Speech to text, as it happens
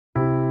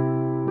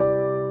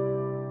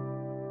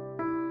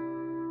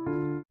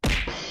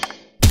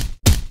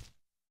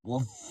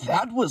Well,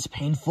 that was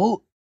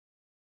painful.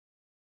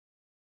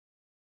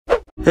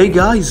 Hey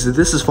guys,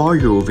 this is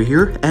Fario over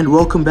here, and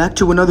welcome back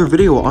to another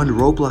video on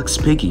Roblox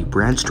Piggy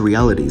Branched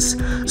Realities.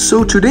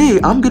 So today,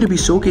 I'm going to be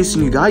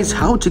showcasing you guys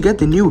how to get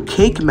the new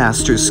Cake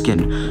Master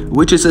skin,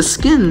 which is a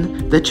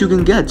skin that you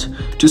can get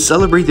to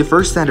celebrate the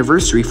first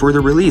anniversary for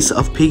the release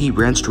of Piggy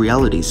Branched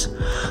Realities.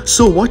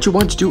 So what you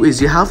want to do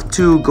is you have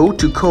to go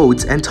to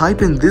codes and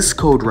type in this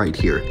code right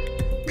here.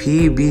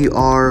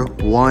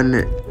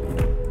 PBR1,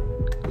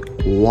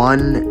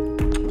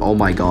 oh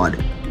my god,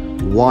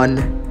 1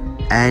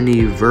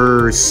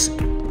 anniversary.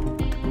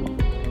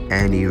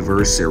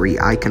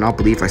 I cannot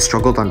believe I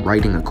struggled on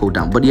writing a code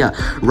down, but yeah,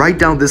 write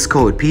down this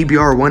code,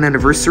 PBR1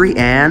 anniversary,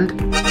 and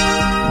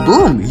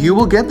boom, you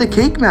will get the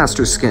Cake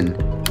Master skin.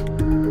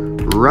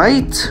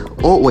 Right,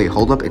 oh wait,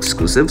 hold up,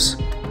 exclusives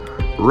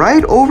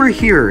right over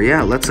here.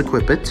 Yeah, let's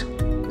equip it.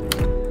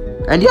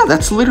 And yeah,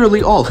 that's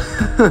literally all.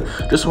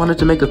 Just wanted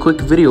to make a quick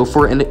video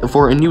for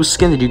a new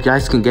skin that you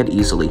guys can get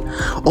easily.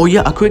 Oh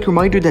yeah, a quick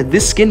reminder that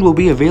this skin will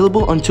be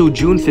available until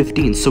June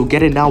 15th, so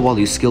get it now while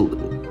you still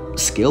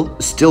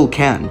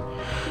can.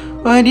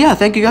 And yeah,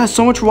 thank you guys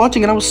so much for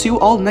watching, and I will see you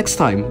all next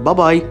time. Bye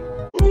bye.